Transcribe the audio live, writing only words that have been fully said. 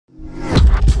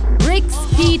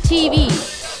RnB TV.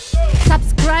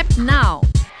 Subscribe now.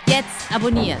 Jetzt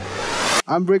abonnieren.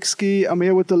 I'm Brixky. I'm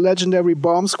here with the legendary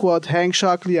Bomb Squad, Hank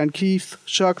Shocklee and Keith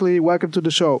Shocklee. Welcome to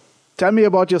the show. Tell me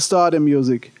about your start in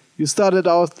music. You started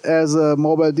out as a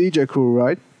mobile DJ crew,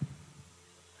 right?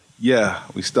 Yeah,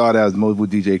 we started as a mobile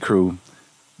DJ crew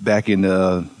back in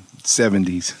the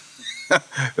 70s.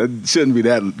 It shouldn't be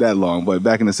that long, but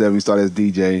back in the 70s, started as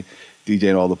DJ,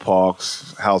 DJing all the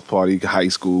parks, house party, high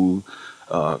school,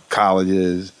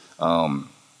 colleges,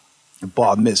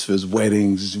 bar mitzvahs,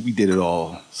 weddings. We did it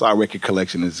all. So our record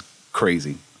collection is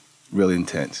crazy, really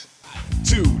intense.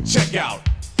 To check out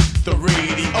the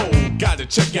radio, gotta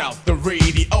check out the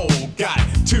radio, got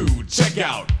to check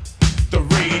out the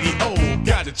radio,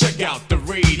 gotta check out the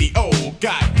radio,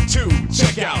 got to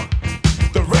check out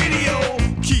the radio.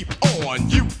 Keep on,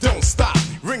 you don't stop.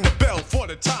 Ring the bell for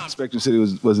the time. Spectrum City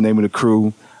was the name of the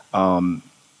crew.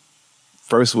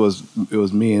 First it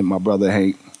was me and my brother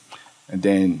Hank, and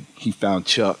then he found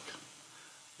Chuck.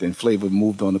 Then Flavor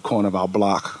moved on the corner of our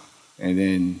block, and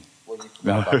then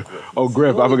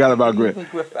Griff. I forgot about Griff.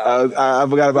 I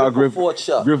forgot about Griff.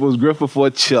 Griff before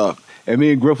Chuck, and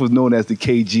me and Griff was known as the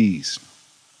KGs.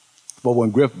 But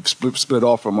when Griff split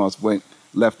off from us,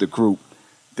 left the group,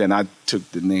 then I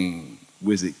took the name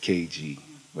Wizard KG,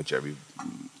 which I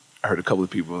heard a couple of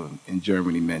people in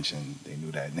Germany mention. They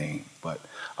knew that name. But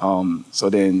so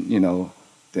then,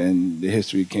 then the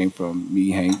history came from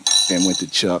me, Hank, then went to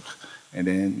Chuck, and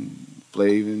then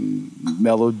Flav and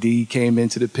Melody came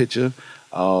into the picture.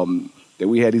 Then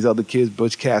we had these other kids,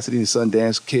 Butch Cassidy and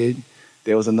Sundance Kid.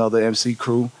 There was another MC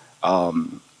crew.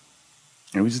 And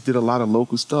we just did a lot of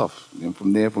local stuff. And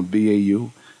from there, from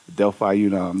BAU, Delphi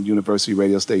University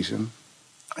radio station,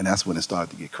 and that's when it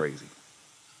started to get crazy.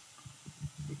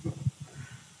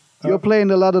 You're playing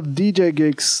a lot of DJ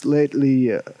gigs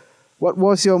lately. What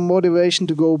was your motivation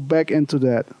to go back into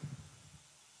that?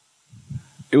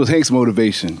 It was Hank's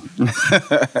motivation.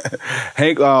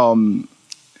 Hank's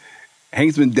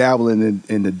been dabbling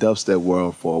in the dubstep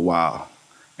world for a while.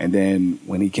 And then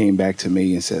when he came back to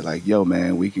me and said, like, yo,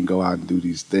 man, we can go out and do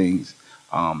these things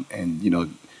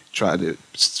and, try to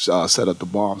set up the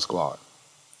Bomb Squad.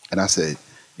 And I said,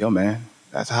 yo, man,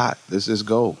 that's hot. Let's just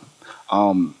go.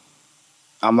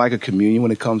 I'm like a chameleon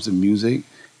when it comes to music.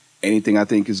 Anything I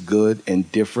think is good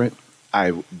and different, I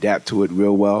adapt to it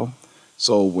real well.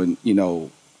 So when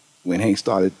Hank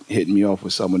started hitting me off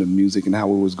with some of the music and how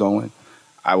it was going,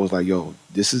 I was like, yo,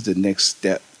 this is the next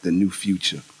step, the new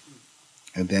future.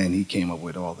 And then he came up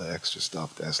with all the extra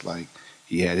stuff that's like,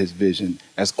 he had his vision.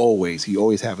 As always, he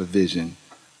always have a vision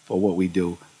for what we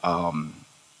do.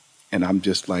 And I'm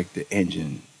just like the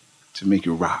engine to make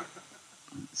it rock.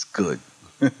 It's good.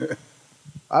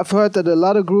 I've heard that a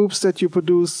lot of groups that you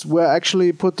produced were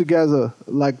actually put together,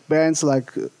 like bands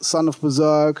like Son of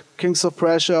Berserk, Kings of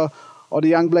Pressure, or the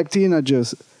Young Black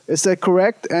Teenagers. Is that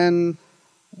correct? And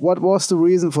what was the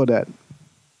reason for that?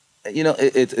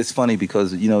 It's funny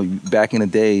because, back in the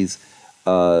days,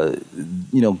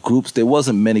 groups, there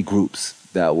wasn't many groups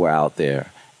that were out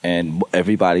there, and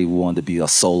everybody wanted to be a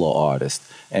solo artist.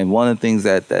 And one of the things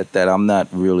that I'm not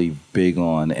really big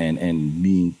on, and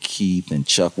me and Keith and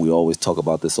Chuck, we always talk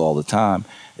about this all the time,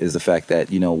 is the fact that,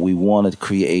 we wanted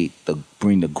to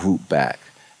bring the group back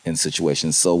in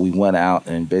situations. So we went out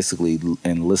and basically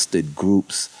enlisted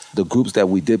groups. The groups that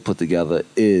we did put together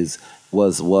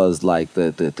was like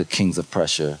the Kings of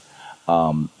Pressure.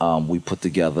 We put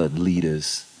together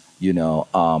leaders,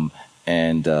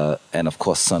 and of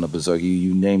course Son of Berserk.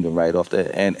 You named them right off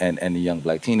there, and the Young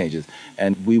Black Teenagers.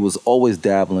 And we was always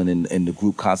dabbling in the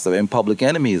group concept. And Public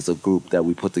Enemy is a group that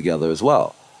we put together as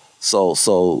well. So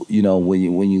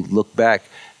when you look back,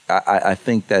 I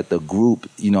think that the group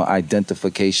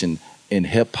identification in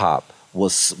hip hop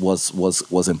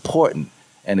was important.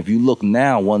 And if you look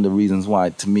now, one of the reasons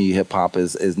why, to me, hip-hop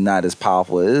is not as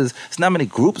powerful as it is, it's not many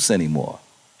groups anymore.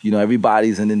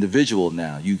 Everybody's an individual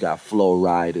now. You got Flo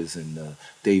Riders and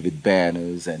David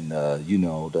Banners and,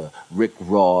 the Rick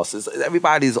Ross.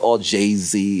 Everybody's all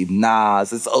Jay-Z,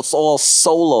 Nas. It's all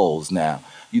solos now.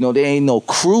 There ain't no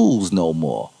crews no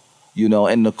more.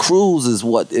 And the crews is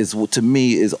what to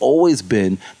me, has always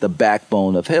been the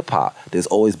backbone of hip-hop. There's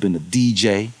always been a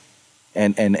DJ.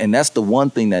 And that's the one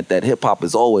thing that hip hop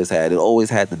has always had. It always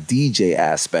had the DJ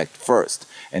aspect first.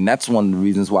 And that's one of the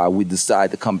reasons why we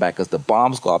decided to come back as the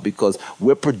Bomb Squad, because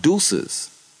we're producers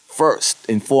first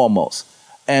and foremost.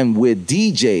 And we're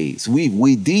DJs.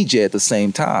 We DJ at the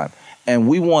same time. And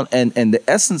we want, and the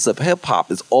essence of hip hop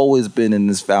has always been in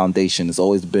this foundation, has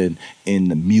always been in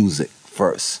the music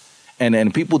first.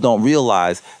 And people don't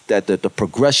realize that the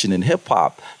progression in hip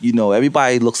hop, you know,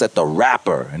 everybody looks at the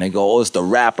rapper and they go, oh, it's the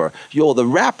rapper. Yo, the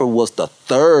rapper was the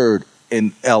third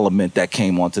element that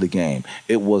came onto the game.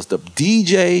 It was the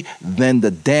DJ, then the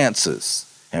dancers.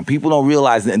 And people don't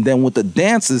realize that. And then with the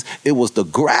dancers, it was the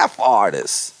graph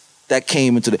artists that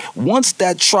came into the... Once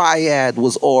that triad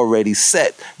was already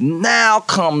set, now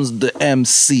comes the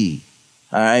MC,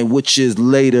 all right, which is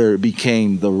later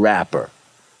became the rapper.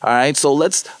 All right, so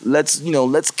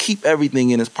let's keep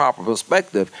everything in its proper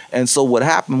perspective. And so what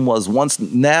happened was, once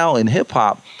now in hip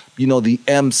hop, you know, the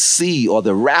MC or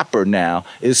the rapper now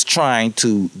is trying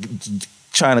to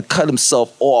cut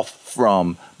himself off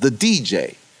from the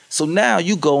DJ. So now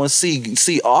you go and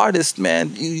see artists,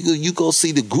 man. You go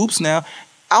see the groups now.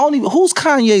 Who's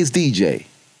Kanye's DJ?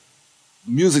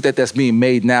 Music that's being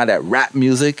made now, that rap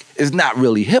music, is not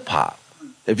really hip hop.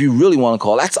 If you really want to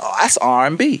call it, that's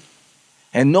R&B.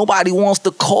 And nobody wants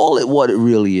to call it what it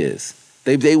really is.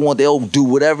 They'll do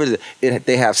whatever.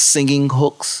 They have singing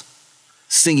hooks,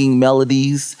 singing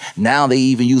melodies. Now they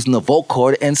even using the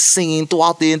vocoder and singing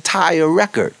throughout the entire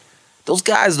record. Those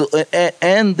guys,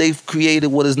 and they've created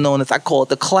what is known as, I call it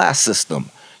the class system.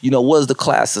 You know, what is the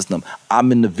class system?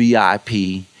 I'm in the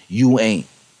VIP, you ain't.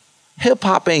 Hip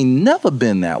hop ain't never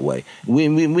been that way. Me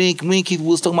and Keith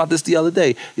was talking about this the other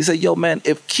day. He said, yo, man,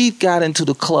 if Keith got into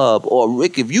the club, or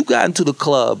Rick, if you got into the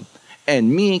club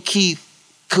and me and Keith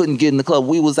couldn't get in the club,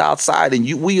 we was outside and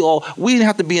we didn't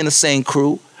have to be in the same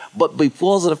crew, but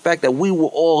because of the fact that we were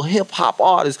all hip hop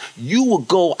artists, you would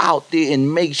go out there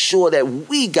and make sure that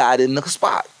we got in the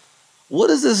spot. What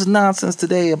is this nonsense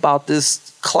today about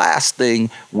this class thing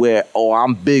where, oh,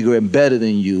 I'm bigger and better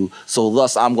than you, so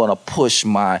thus I'm going to push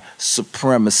my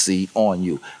supremacy on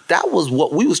you? That was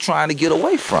what we was trying to get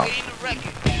away from.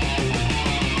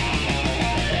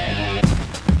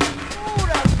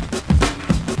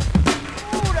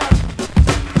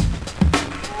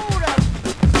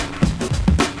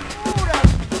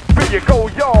 Here you go,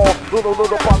 y'all. Little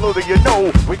by little, you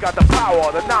know, we got the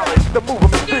power, the knowledge, the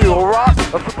movement still rock.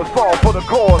 A super song for the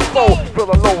chorus flow. Feel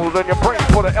the lows in your brain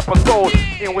for the episode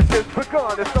in which it's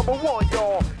begun. It's #1,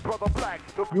 y'all. Brother Black.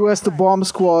 You as the Bomb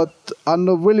Squad are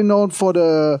really known for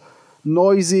the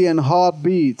noisy and hard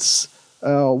beats.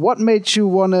 What made you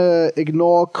want to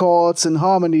ignore chords and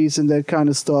harmonies and that kind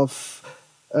of stuff?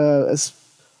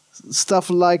 Stuff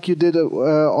like you did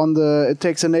on the It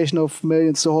Takes a Nation of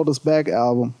Millions to Hold Us Back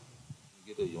album.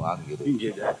 I can get it. You can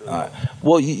get that. All right.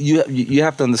 Well, you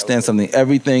have to understand something.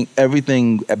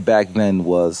 Everything back then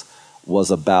was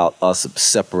about us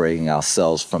separating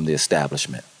ourselves from the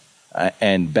establishment.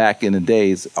 And back in the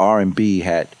days, R&B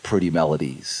had pretty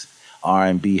melodies.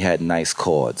 R&B had nice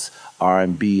chords.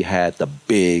 R&B had the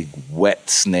big wet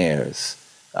snares.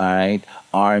 All right.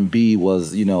 R&B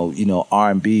was,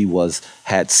 R&B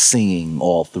had singing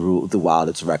all throughout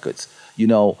its records. You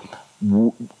know,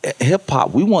 hip hop,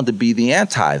 we wanted to be the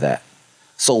anti that.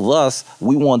 So thus,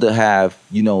 we wanted to have,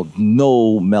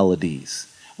 no melodies.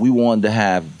 We wanted to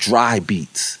have dry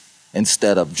beats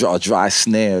instead of dry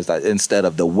snares, instead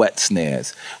of the wet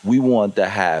snares. We wanted to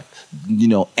have,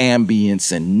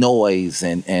 ambience and noise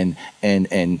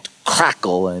and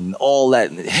crackle and all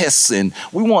that, hiss, and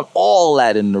we want all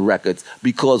that in the records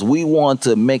because we want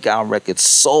to make our records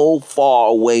so far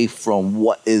away from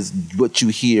what you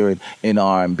hear in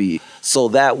R&B. So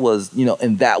that was,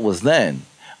 and that was then.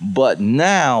 But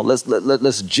now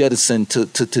let's jettison to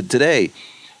today.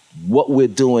 What we're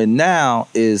doing now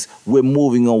is we're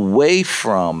moving away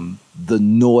from the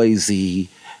noisy,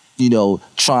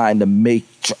 trying to make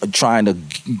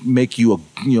you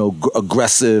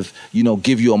aggressive,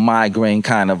 give you a migraine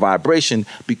kind of vibration,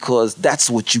 because that's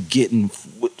what you get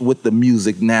with the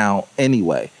music now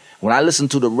anyway. When I listen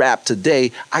to the rap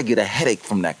today, I get a headache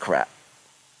from that crap.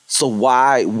 So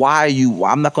why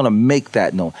I'm not going to make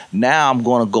that known. Now I'm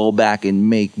going to go back and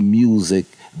make music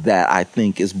that I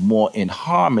think is more in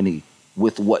harmony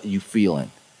with what you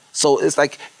feeling. So it's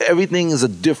like everything is a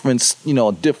difference,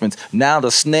 difference. Now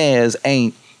the snares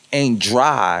ain't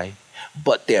dry,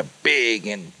 but they're big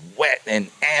and wet and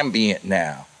ambient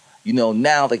now.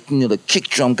 Now the kick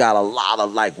drum got a lot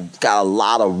of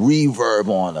reverb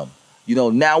on them.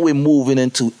 Now we're moving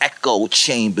into echo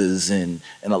chambers and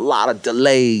a lot of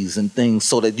delays and things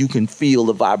so that you can feel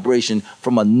the vibration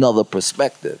from another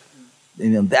perspective.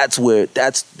 And that's where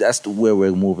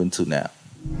we're moving to now.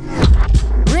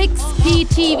 Rick's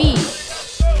PTV.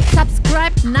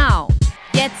 Subscribe now.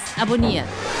 Jetzt abonnieren.